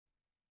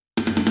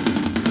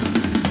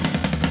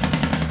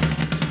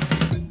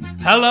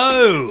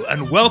Hello,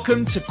 and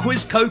welcome to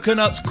Quiz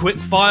Coconut's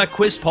Quickfire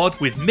Quiz Pod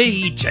with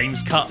me,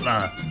 James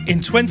Cutler.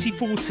 In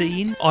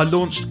 2014, I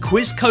launched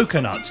Quiz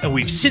Coconut, and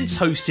we've since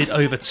hosted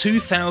over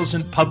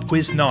 2,000 pub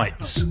quiz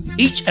nights.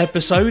 Each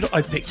episode,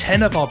 I pick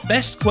 10 of our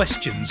best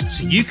questions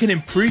so you can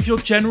improve your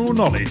general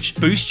knowledge,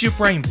 boost your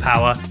brain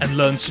power, and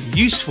learn some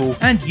useful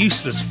and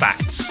useless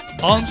facts.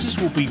 Answers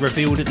will be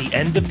revealed at the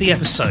end of the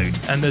episode,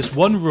 and there's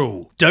one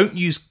rule: don't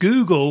use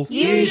Google.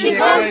 Use your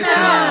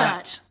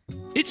coconut!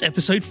 It's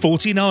episode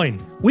 49.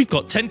 We've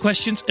got 10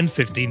 questions and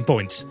 15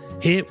 points.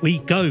 Here we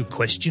go,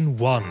 question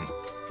 1.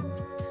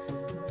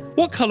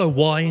 What colour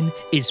wine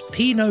is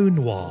Pinot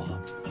Noir?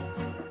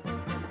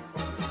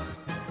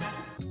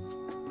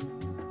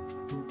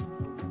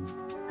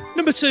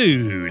 Number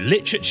 2,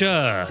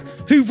 literature.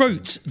 Who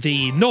wrote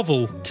the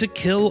novel To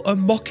Kill a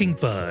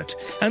Mockingbird?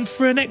 And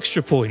for an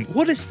extra point,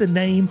 what is the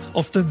name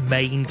of the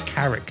main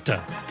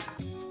character?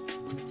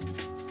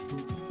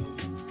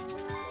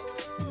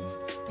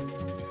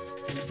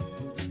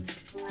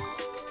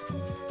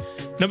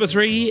 Number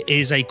 3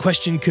 is a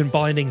question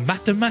combining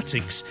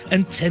mathematics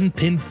and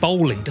 10-pin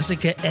bowling. Does it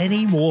get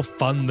any more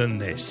fun than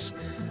this?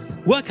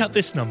 Work out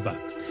this number.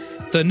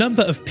 The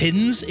number of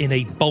pins in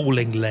a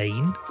bowling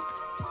lane,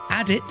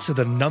 add it to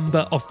the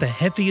number of the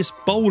heaviest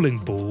bowling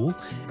ball,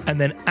 and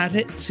then add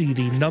it to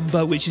the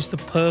number which is the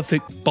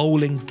perfect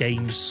bowling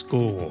game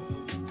score.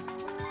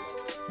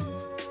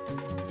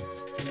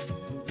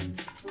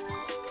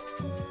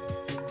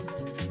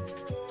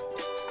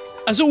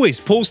 As always,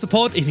 pause the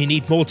pod if you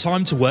need more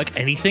time to work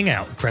anything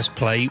out. Press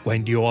play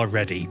when you are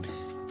ready.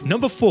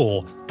 Number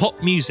 4,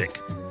 pop music.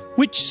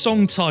 Which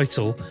song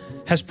title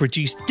has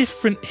produced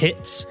different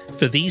hits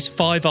for these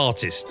 5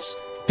 artists?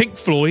 Pink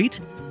Floyd,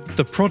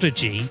 The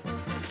Prodigy,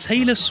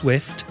 Taylor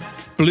Swift,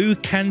 Blue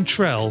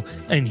Cantrell,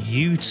 and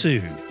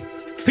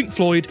U2. Pink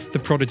Floyd, The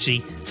Prodigy,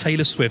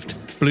 Taylor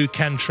Swift, Blue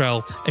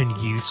Cantrell, and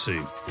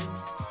U2.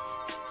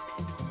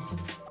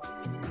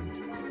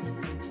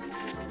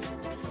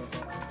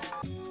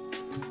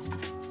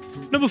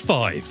 Number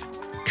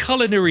 5,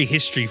 culinary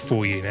history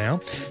for you now.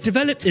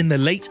 Developed in the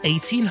late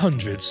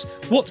 1800s,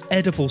 what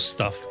edible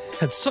stuff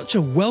had such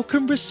a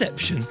welcome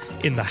reception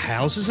in the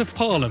Houses of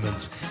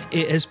Parliament,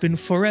 it has been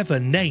forever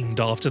named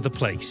after the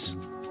place?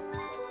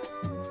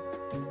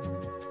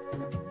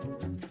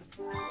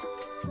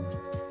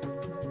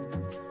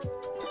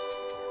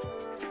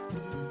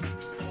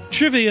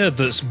 Trivia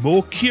that's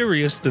more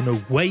curious than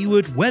a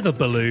wayward weather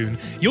balloon.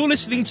 You're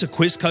listening to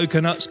Quiz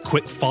Coconut's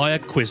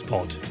Quickfire Quiz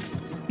Pod.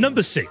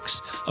 Number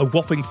 6, a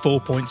whopping 4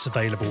 points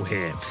available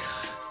here.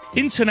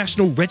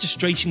 International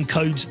registration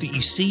codes that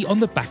you see on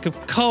the back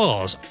of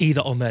cars, either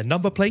on their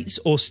number plates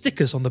or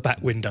stickers on the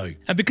back window.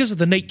 And because of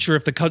the nature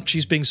of the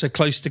countries being so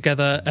close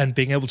together and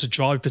being able to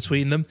drive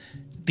between them,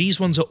 these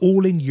ones are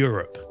all in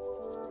Europe.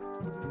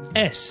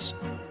 S,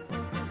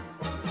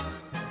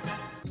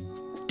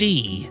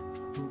 D,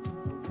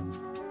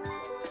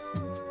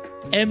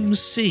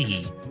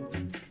 MC,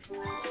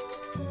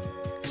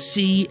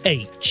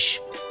 CH.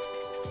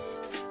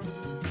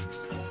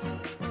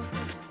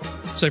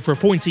 So for a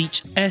point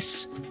each,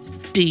 S,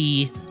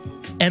 D,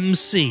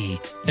 MC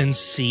and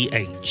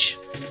CH.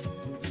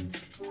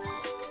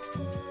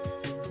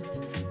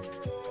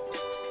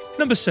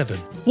 Number 7.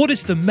 What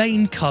is the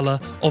main colour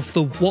of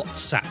the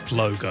WhatsApp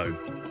logo?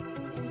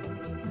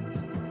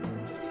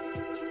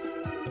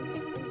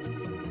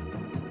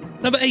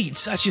 Number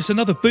 8. Actually, it's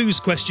another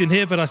booze question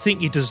here, but I think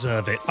you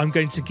deserve it. I'm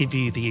going to give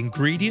you the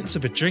ingredients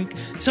of a drink.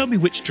 Tell me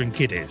which drink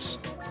it is.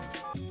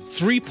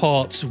 3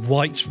 parts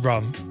white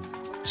rum,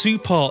 2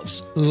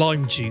 parts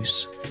lime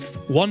juice,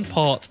 1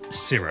 part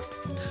syrup.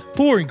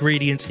 Pour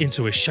ingredients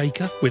into a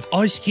shaker with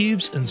ice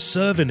cubes and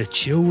serve in a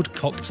chilled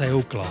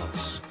cocktail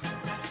glass.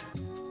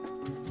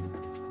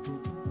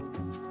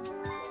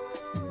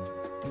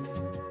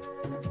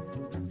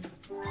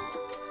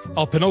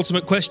 Our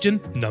penultimate question,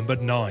 number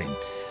 9.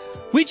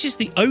 Which is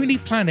the only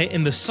planet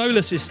in the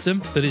solar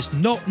system that is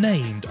not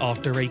named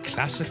after a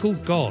classical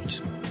god?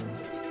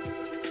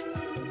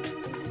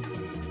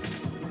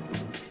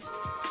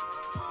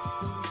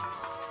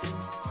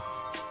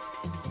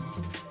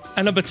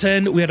 And number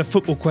 10, we had a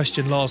football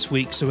question last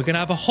week, so we're going to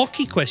have a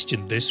hockey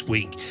question this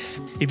week.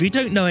 If you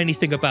don't know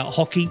anything about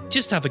hockey,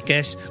 just have a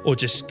guess or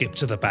just skip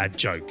to the bad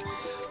joke.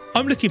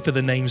 I'm looking for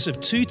the names of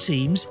 2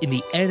 teams in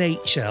the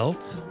NHL,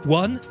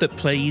 one that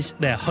plays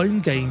their home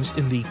games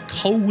in the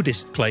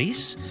coldest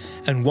place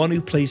and one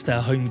who plays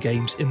their home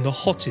games in the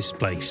hottest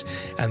place.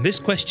 And this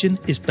question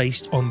is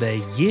based on their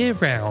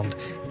year-round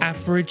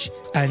average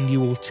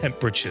annual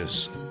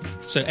temperatures.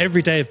 So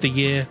every day of the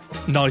year,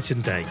 night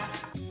and day.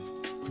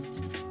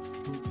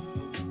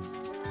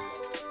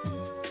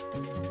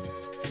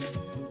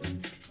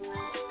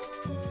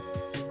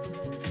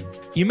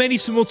 You may need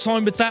some more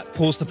time with that.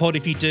 Pause the pod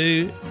if you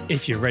do.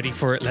 If you're ready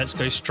for it, let's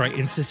go straight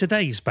into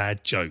today's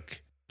bad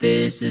joke.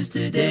 This is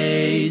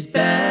today's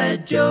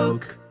bad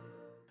joke.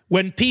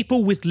 When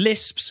people with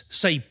lisps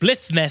say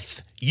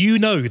blithneth, you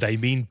know they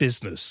mean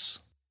business.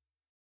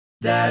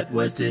 That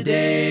was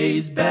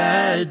today's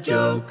bad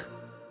joke.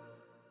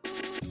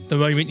 The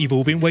moment you've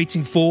all been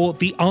waiting for,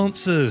 the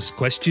answers.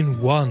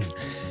 Question 1.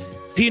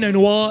 Pinot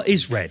Noir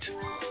is red.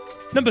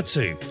 Number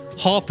 2.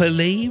 Harper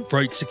Lee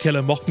wrote To Kill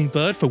a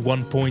Mockingbird for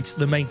 1 point,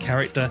 the main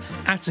character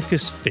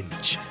Atticus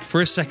Finch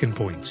for a 2nd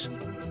point.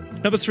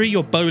 Number 3,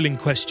 your bowling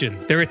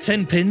question. There are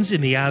 10 pins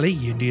in the alley,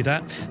 you knew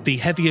that. The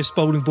heaviest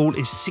bowling ball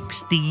is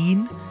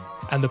 16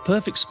 and the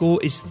perfect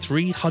score is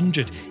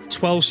 300.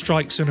 12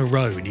 strikes in a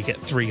row and you get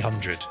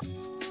 300.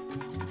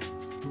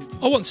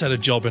 I once had a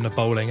job in a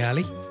bowling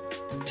alley.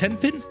 10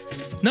 pin?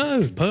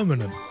 No,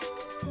 permanent.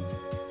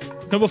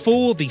 Number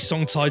 4, the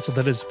song title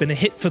that has been a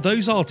hit for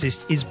those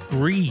artists is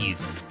Breathe.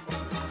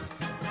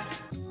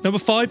 Number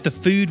 5, the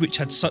food which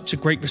had such a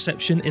great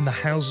reception in the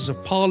Houses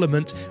of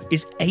Parliament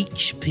is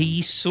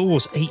HP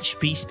sauce.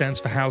 HP stands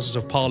for Houses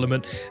of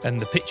Parliament,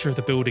 and the picture of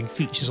the building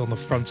features on the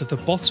front of the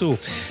bottle.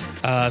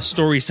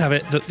 Stories have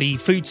it that the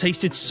food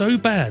tasted so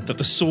bad that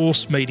the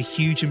sauce made a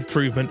huge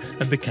improvement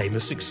and became a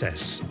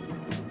success.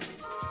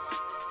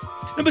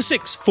 Number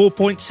 6, 4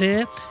 points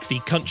here. The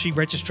country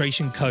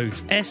registration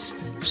codes: S,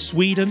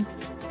 Sweden,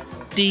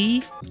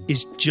 D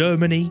is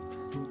Germany,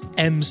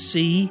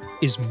 MC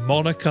is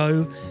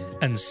Monaco,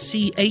 and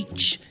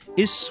CH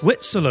is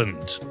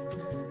Switzerland.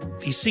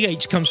 The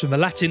CH comes from the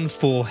Latin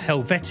for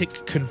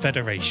Helvetic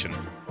Confederation.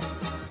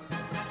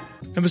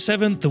 Number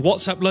 7, the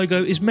WhatsApp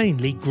logo is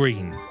mainly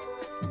green.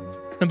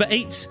 Number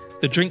 8,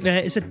 the drink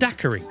there is a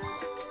daiquiri.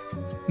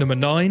 Number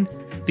 9,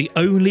 the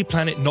only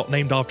planet not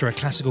named after a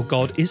classical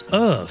god is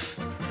Earth.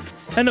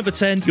 And number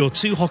 10, your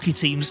 2 hockey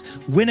teams,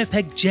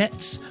 Winnipeg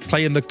Jets,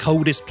 play in the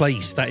coldest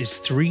place, that is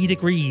 3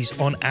 degrees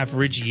on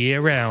average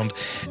year-round,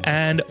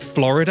 and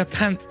Florida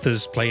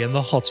Panthers play in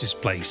the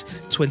hottest place,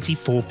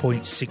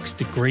 24.6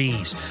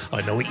 degrees.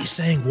 I know what you're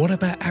saying, what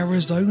about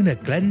Arizona,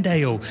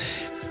 Glendale?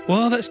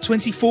 Well, that's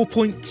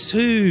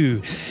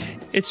 24.2.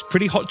 It's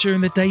pretty hot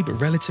during the day, but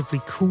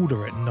relatively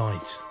cooler at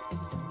night.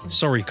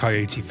 Sorry,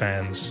 Coyote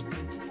fans.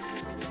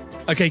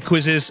 Okay,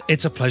 quizzes,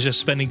 it's a pleasure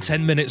spending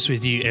 10 minutes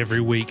with you every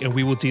week, and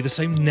we will do the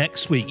same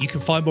next week. You can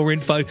find more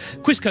info,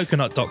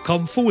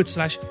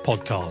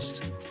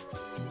 quizcoconut.com/podcast.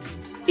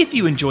 If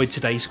you enjoyed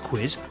today's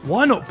quiz,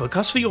 why not book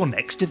us for your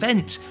next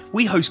event?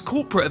 We host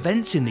corporate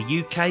events in the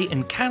UK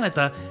and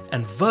Canada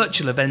and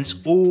virtual events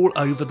all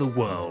over the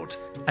world.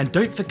 And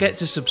don't forget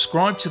to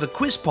subscribe to the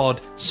Quiz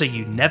Pod so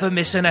you never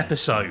miss an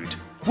episode.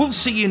 We'll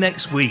see you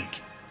next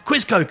week.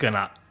 Quiz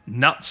Coconut,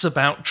 nuts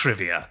about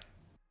trivia.